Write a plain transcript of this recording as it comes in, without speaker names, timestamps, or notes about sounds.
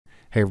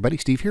Hey everybody,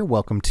 Steve here.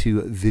 Welcome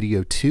to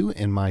video 2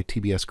 in my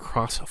TBS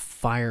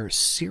Crossfire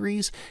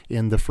series.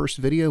 In the first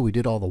video, we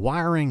did all the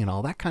wiring and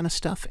all that kind of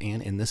stuff.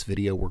 And in this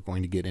video, we're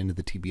going to get into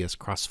the TBS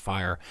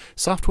Crossfire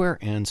software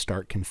and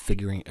start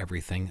configuring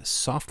everything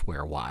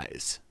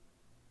software-wise.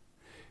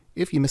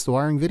 If you missed the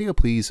wiring video,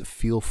 please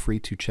feel free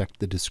to check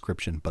the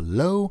description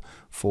below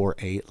for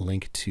a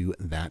link to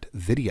that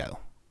video.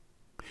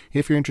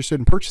 If you're interested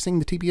in purchasing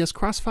the TBS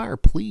Crossfire,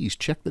 please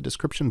check the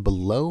description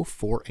below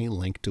for a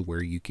link to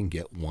where you can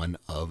get one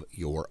of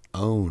your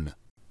own.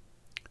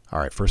 All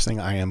right, first thing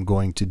I am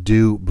going to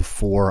do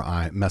before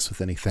I mess with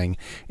anything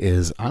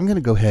is I'm going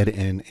to go ahead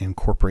and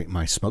incorporate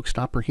my smoke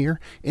stopper here.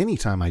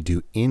 Anytime I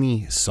do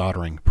any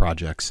soldering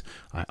projects,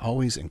 I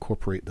always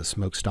incorporate the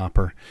smoke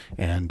stopper,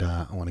 and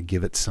I want to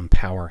give it some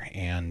power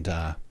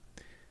and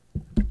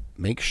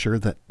make sure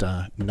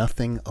that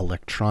nothing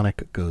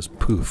electronic goes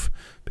poof,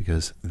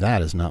 because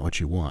that is not what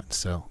you want.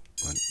 So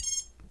give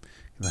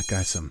that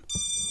guy some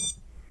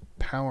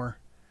power,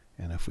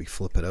 and if we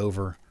flip it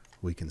over,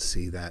 we can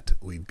see that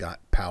we've got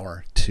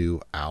power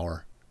to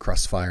our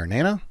Crossfire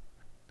Nano.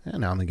 And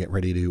now I'm going to get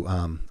ready to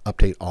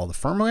update all the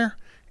firmware,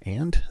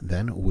 and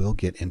then we'll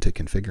get into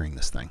configuring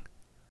this thing.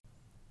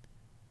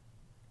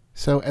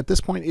 So at this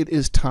point, it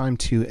is time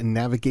to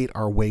navigate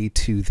our way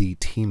to the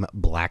Team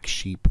Black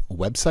Sheep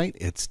website.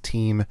 It's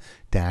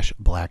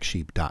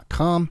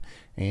team-blacksheep.com.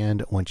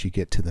 And once you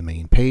get to the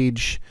main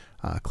page,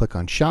 click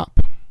on Shop,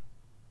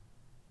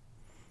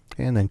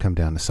 and then come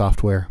down to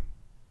Software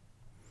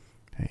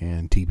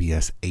and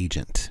TBS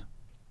Agent.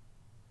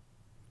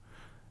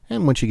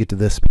 And once you get to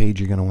this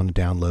page, you're going to want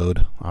to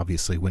download,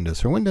 obviously,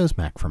 Windows for Windows,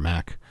 Mac for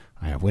Mac.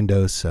 I have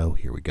Windows, so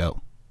here we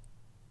go.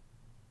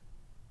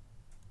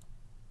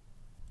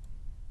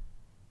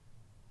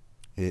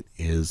 It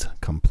is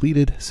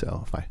completed.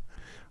 So all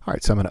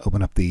right, so I'm going to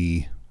open up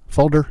the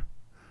folder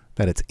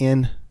that it's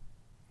in.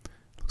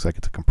 Looks like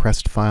it's a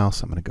compressed file,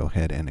 so I'm going to go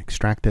ahead and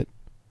extract it.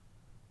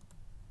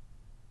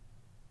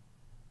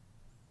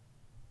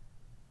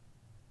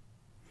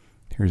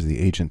 Here's the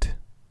agent.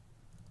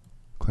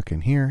 Click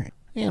in here,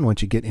 and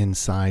once you get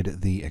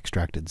inside the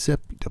extracted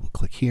zip, you double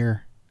click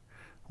here.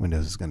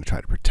 Windows is going to try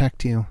to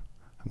protect you.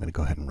 I'm going to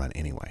go ahead and run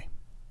anyway.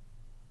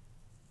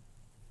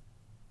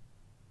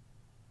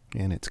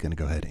 And it's going to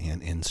go ahead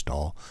and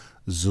install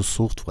the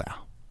software.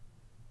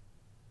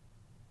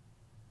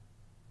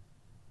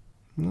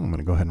 I'm going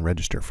to go ahead and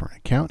register for an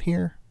account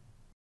here.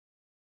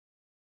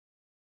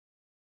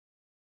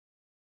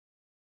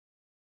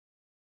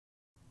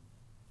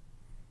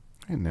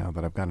 And now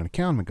that I've got an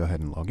account, I'm going to go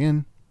ahead and log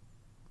in.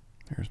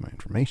 There's my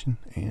information,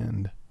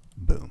 and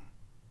boom.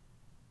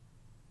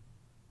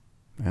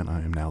 And I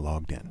am now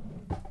logged in.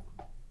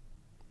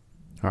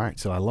 All right,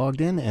 so I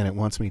logged in, and it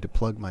wants me to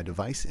plug my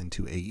device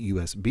into a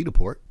USB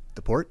port.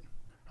 All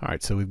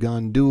right, so we've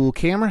gone dual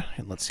camera,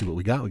 and let's see what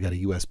we got. We got a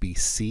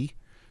USB-C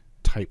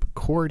type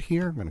cord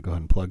here. I'm going to go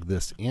ahead and plug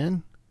this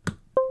in.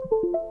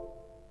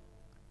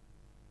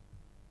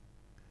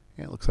 And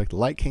it looks like the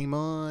light came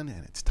on,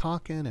 and it's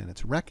talking, and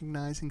it's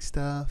recognizing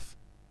stuff.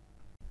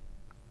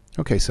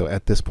 Okay, so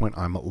at this point,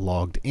 I'm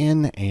logged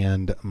in,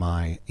 and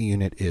my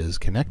unit is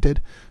connected.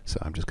 So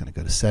I'm just going to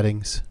go to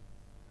Settings.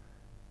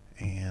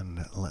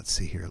 And let's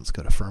see here, let's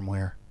go to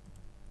firmware.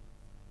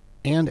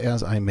 And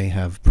as I may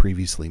have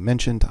previously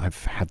mentioned,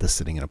 I've had this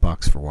sitting in a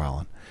box for a while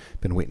and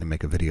been waiting to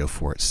make a video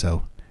for it.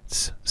 So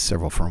it's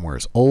several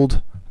firmwares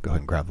old. Go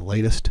ahead and grab the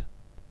latest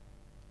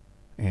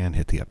and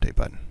hit the update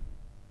button.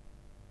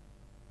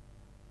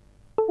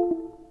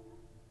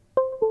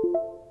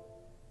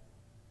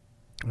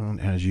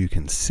 And as you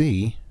can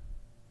see,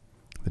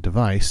 the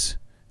device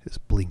is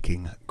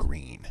blinking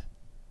green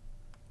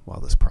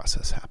while this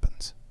process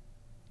happens.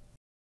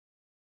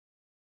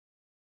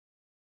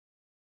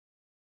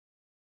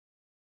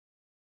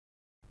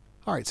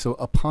 All right, so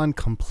upon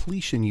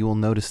completion, you will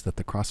notice that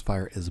the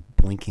Crossfire is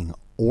blinking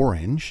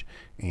orange,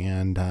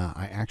 and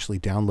I actually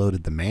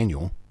downloaded the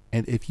manual.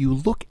 And if you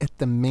look at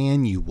the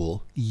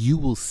manual, you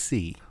will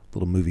see a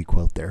little movie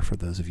quote there for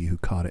those of you who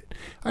caught it.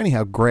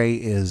 Anyhow, gray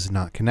is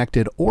not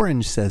connected.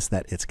 Orange says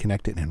that it's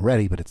connected and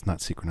ready, but it's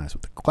not synchronized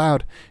with the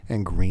cloud.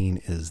 And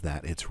green is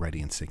that it's ready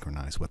and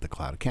synchronized with the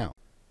cloud account.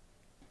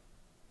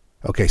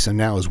 Okay, so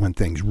now is when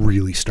things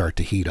really start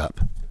to heat up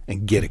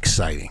and get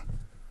exciting.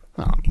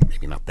 Well, I mean,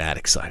 maybe not that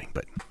exciting,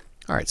 but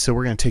all right, so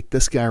we're going to take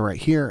this guy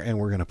right here, and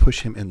we're going to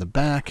push him in the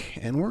back,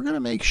 and we're going to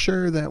make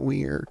sure that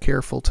we are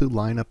careful to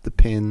line up the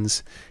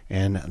pins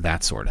and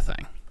that sort of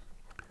thing.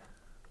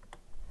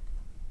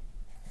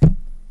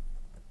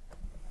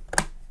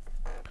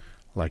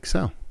 Like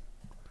so.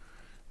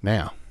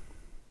 Now,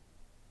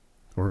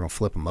 we're going to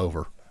flip them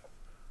over,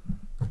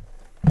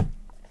 and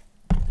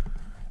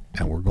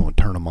we're going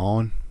to turn them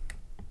on,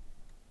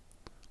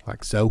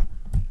 like so.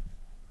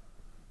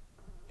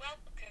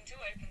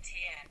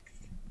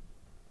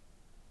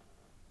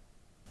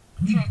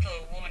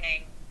 Throttle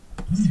warning.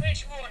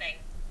 Switch warning.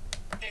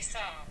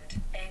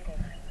 Disarmed. Angle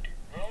mode.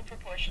 Roll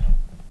proportional.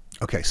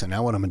 Okay, so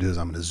now what I'm going to do is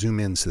I'm going to zoom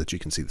in so that you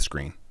can see the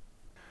screen.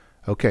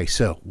 Okay,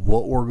 so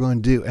what we're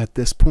going to do at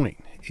this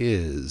point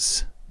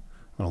is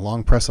going to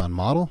long press on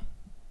model,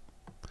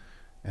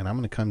 and I'm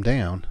going to come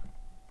down.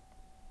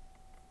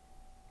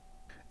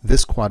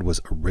 This quad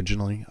was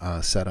originally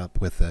set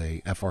up with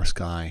a FR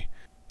Sky.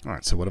 All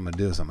right, so what I'm going to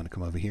do is I'm going to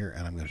come over here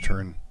and I'm going to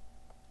turn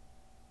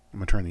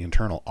the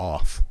internal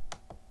off.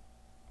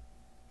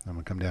 I'm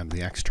going to come down to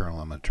the external,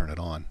 I'm going to turn it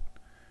on,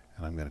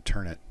 and I'm going to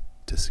turn it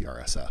to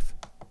CRSF,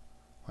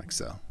 like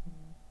so.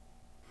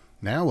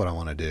 Now what I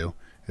want to do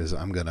is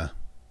I'm going to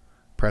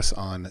press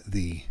on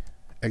the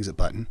exit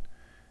button,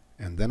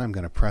 and then I'm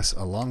going to press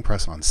a long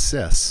press on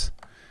sys,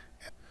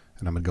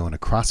 and I'm going to go into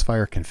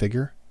Crossfire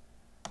Configure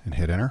and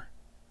hit enter.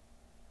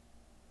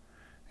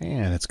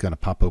 And it's going to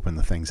pop open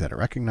the things that it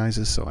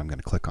recognizes, so I'm going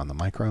to click on the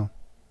micro.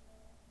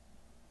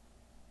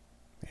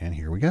 And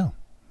here we go.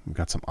 We've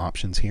got some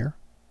options here.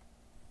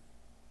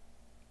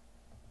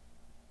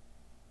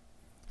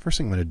 First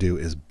thing I'm going to do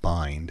is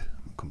bind.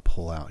 I can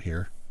pull out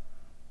here.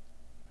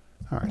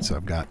 All right, so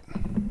I've got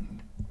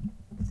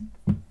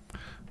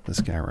this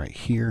guy right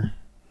here.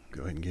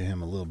 Go ahead and give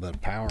him a little bit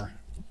of power.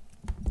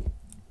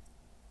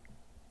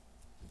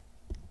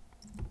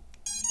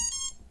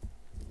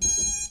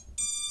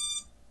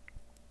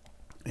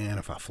 And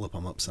if I flip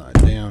them upside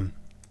down,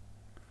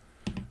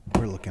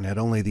 we're looking at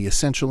only the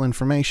essential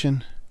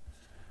information.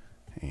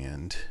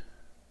 And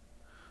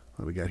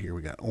what do we got here?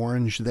 We got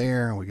orange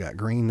there, we got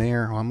green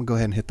there. Well, I'm going to go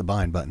ahead and hit the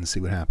bind button and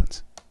see what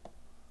happens.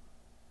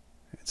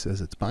 It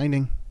says it's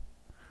binding.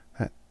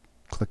 That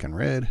clicking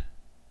red.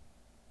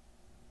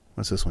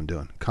 What's this one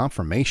doing?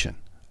 Confirmation.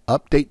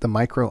 Update the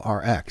micro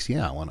RX.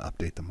 Yeah, I want to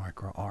update the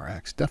micro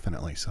RX,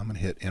 definitely. So I'm going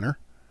to hit enter.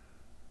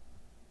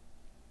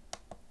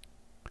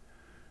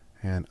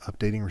 And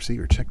updating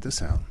receiver. Check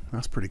this out.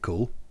 That's pretty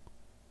cool.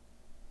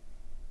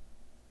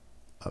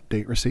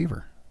 Update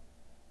receiver.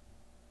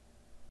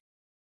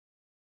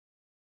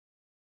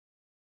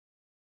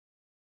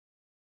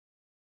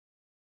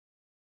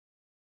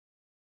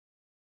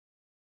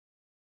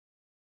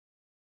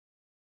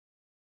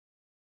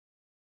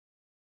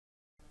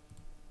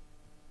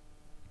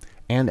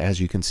 And as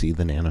you can see,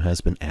 the Nano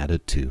has been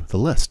added to the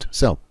list.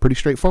 So pretty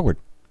straightforward.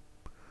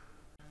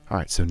 All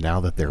right, so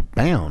now that they're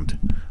bound,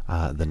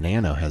 the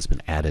Nano has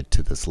been added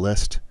to this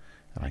list.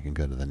 And I can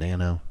go to the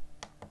Nano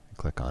and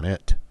click on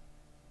it.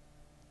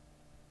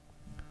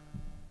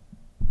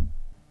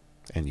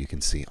 And you can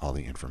see all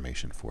the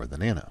information for the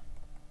Nano.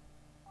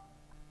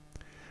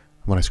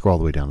 When I scroll all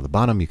the way down to the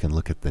bottom, you can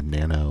look at the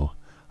Nano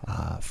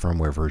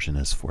firmware version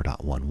is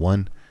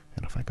 4.11.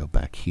 And if I go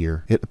back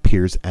here, it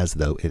appears as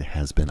though it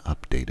has been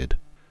updated.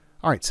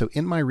 All right, so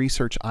in my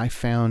research, I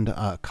found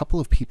a couple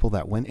of people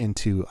that went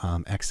into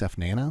XF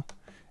Nano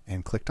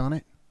and clicked on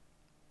it.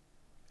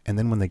 And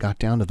then when they got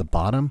down to the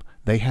bottom,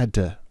 they had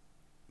to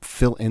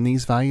fill in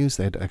these values.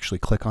 They had to actually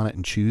click on it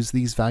and choose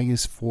these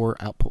values for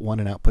output 1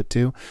 and output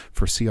 2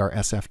 for CR,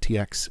 SF,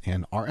 TX,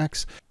 and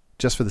RX.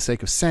 Just for the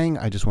sake of saying,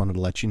 I just wanted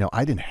to let you know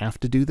I didn't have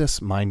to do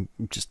this. Mine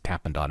just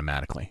happened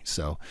automatically.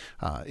 So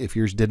if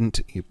yours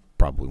didn't, you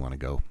probably want to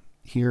go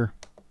here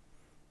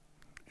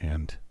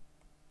and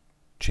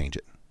change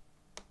it.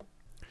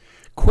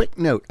 Quick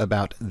note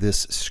about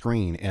this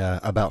screen,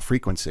 about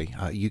frequency.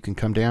 You can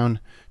come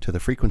down to the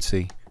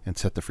frequency and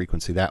set the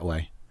frequency that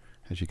way,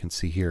 as you can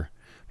see here.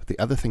 But the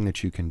other thing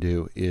that you can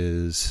do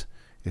is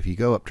if you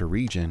go up to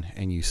region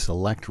and you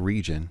select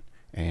region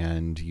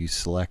and you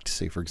select,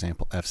 say for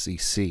example,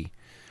 FCC,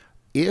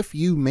 if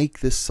you make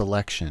this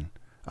selection,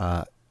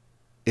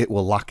 it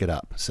will lock it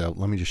up. So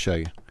let me just show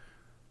you.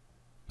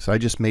 So I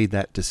just made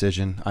that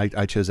decision.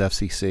 I chose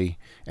FCC,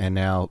 and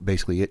now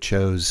basically it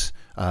chose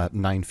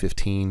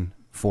 915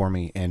 for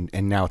me, and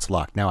now it's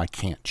locked. Now I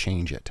can't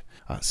change it.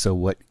 So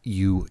what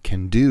you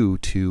can do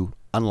to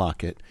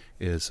unlock it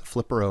is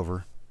flip her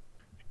over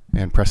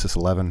and press this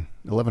 11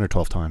 or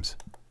 12 times.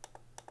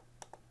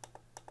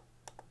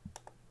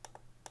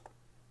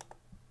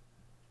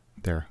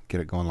 There,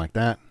 get it going like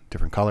that,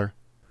 different color,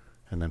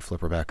 and then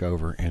flip her back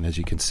over. And as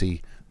you can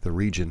see, the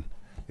region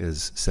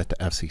is set to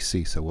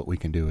FCC. So what we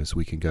can do is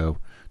we can go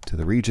to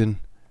the region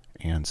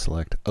and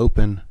select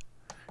open.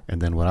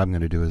 And then what I'm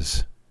going to do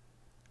is,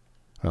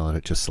 well,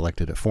 it just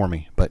selected it for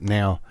me. But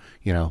now,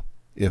 you know,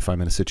 if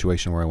I'm in a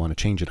situation where I want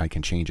to change it, I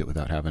can change it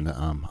without having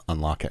to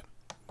unlock it.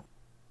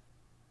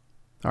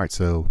 All right,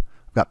 so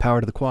I've got power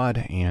to the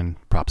quad and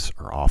props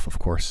are off, of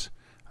course.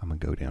 I'm going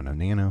to go down to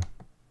Nano.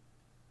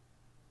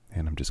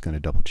 And I'm just going to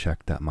double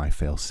check that my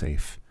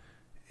failsafe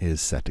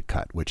is set to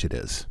cut, which it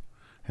is.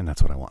 And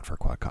that's what I want for a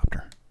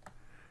quadcopter.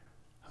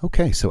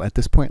 Okay, so at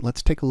this point,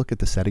 let's take a look at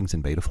the settings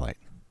in Betaflight.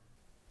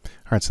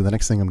 All right, so the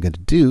next thing I'm going to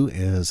do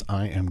is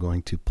I am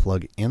going to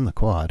plug in the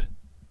quad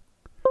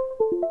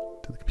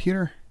to the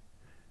computer.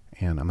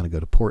 And I'm going to go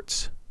to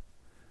ports.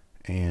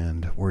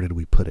 And where did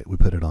we put it? We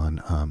put it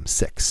on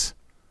 6.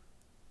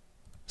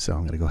 So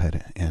I'm going to go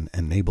ahead and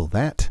enable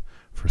that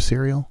for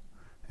serial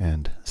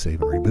and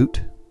save and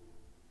reboot.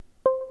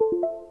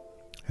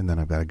 And then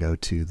I've got to go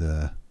to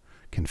the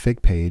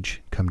config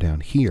page, come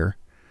down here.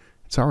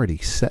 It's already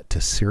set to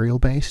serial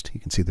based. You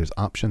can see there's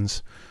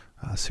options,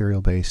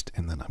 serial based,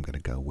 and then I'm going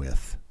to go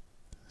with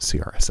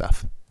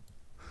CRSF,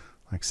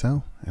 like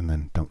so, and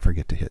then don't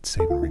forget to hit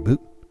save and reboot.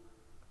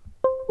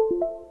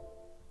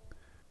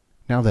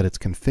 Now that it's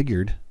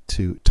configured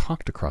to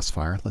talk to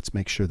Crossfire, let's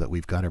make sure that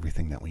we've got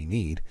everything that we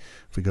need.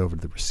 If we go over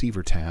to the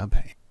receiver tab,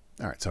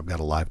 all right, so I've got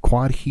a live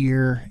quad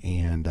here,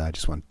 and I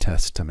just want to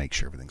test to make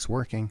sure everything's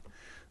working.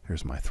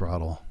 There's my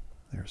throttle,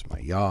 there's my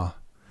yaw,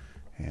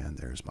 and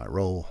there's my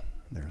roll,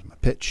 there's my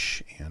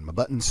pitch, and my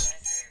buttons.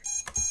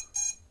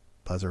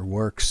 Buzzer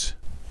works.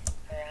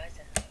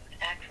 Horizon mode,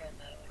 acro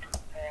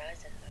mode,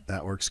 horizon mode.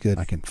 That works good.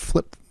 I can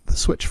flip the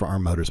switch for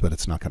arm motors, but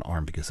it's not going to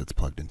arm because it's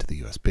plugged into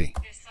the USB.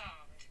 Disarmed.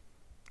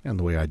 And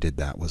the way I did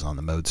that was on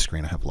the mode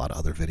screen. I have a lot of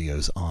other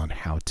videos on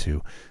how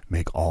to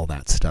make all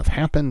that stuff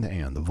happen,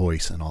 and the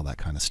voice and all that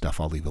kind of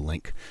stuff. I'll leave a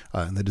link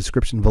in the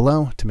description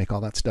below to make all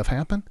that stuff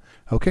happen.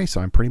 Okay,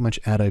 so I'm pretty much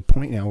at a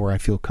point now where I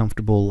feel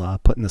comfortable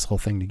putting this whole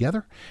thing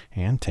together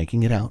and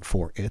taking it out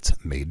for its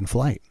maiden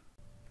flight.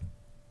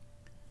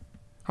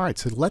 All right,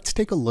 so let's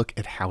take a look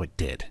at how it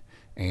did.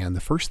 And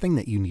the first thing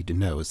that you need to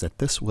know is that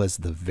this was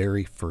the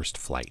very first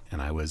flight,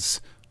 and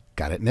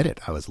gotta admit it,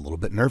 I was a little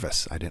bit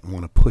nervous. I didn't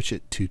want to push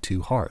it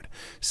too hard.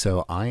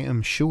 So I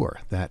am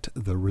sure that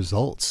the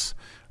results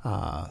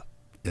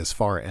as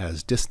far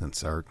as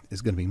distance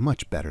is going to be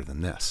much better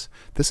than this.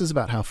 This is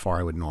about how far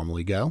I would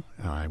normally go.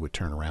 I would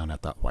turn around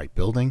at that white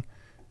building.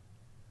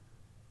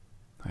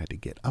 I had to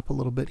get up a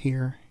little bit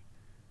here.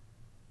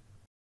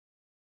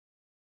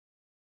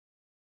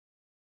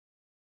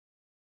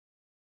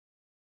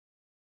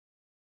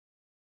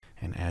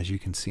 And as you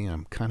can see,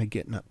 I'm kind of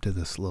getting up to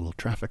this little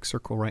traffic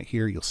circle right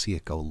here. You'll see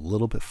it go a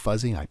little bit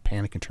fuzzy. I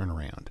panic and turn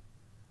around.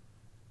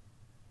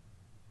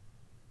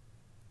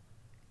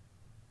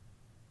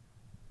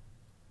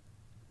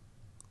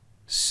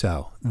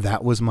 So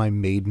that was my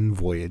maiden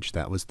voyage.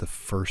 That was the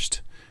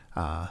first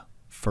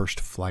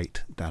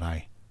flight that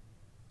I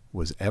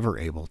was ever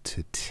able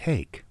to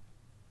take.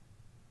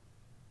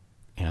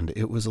 And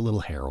it was a little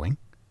harrowing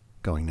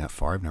going that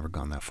far. I've never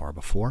gone that far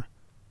before.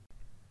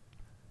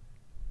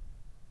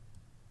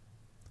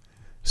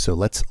 So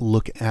let's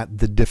look at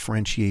the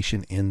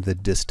differentiation in the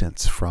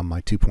distance from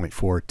my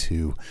 2.4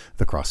 to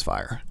the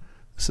Crossfire.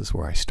 This is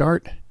where I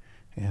start,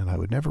 and I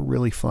would never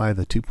really fly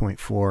the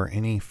 2.4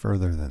 any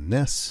further than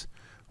this,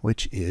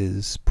 which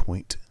is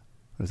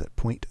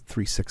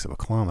 0.36 of a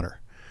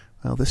kilometer.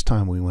 Well, this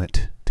time we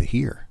went to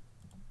here,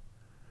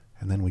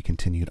 and then we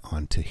continued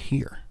on to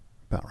here,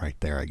 about right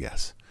there, I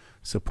guess.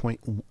 So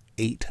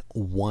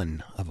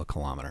 0.81 of a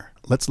kilometer.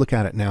 Let's look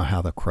at it now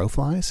how the crow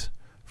flies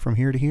from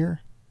here to here.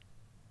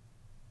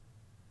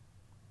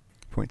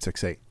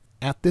 0.68.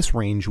 At this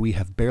range, we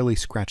have barely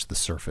scratched the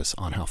surface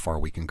on how far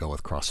we can go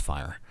with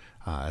Crossfire.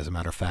 As a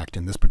matter of fact,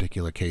 in this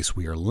particular case,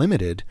 we are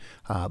limited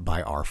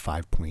by our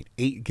 5.8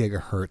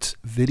 gigahertz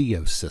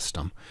video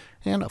system.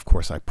 And of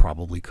course, I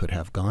probably could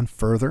have gone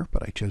further,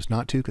 but I chose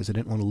not to because I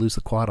didn't want to lose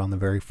the quad on the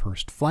very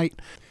first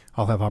flight.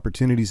 I'll have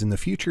opportunities in the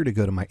future to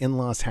go to my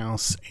in-laws'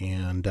 house,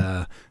 and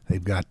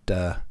they've got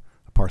a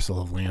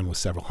parcel of land with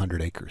several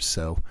hundred acres.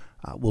 So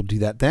we'll do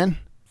that then.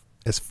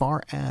 As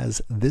far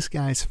as this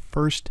guy's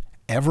first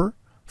ever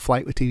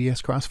flight with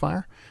TBS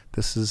Crossfire,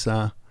 this is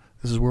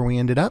where we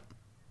ended up,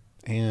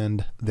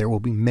 and there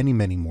will be many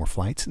more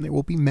flights, and there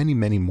will be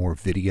many more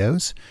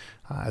videos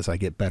as I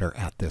get better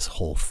at this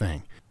whole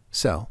thing.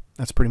 So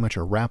that's pretty much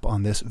a wrap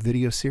on this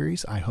video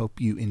series. I hope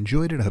you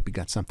enjoyed it. I hope you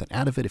got something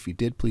out of it. If you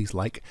did, please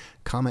like,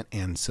 comment,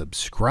 and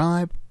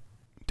subscribe.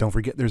 Don't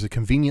forget there's a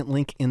convenient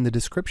link in the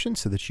description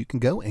so that you can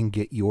go and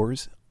get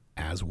yours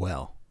as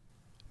well.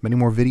 Many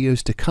more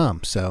videos to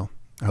come, so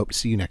I hope to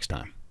see you next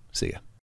time. See ya.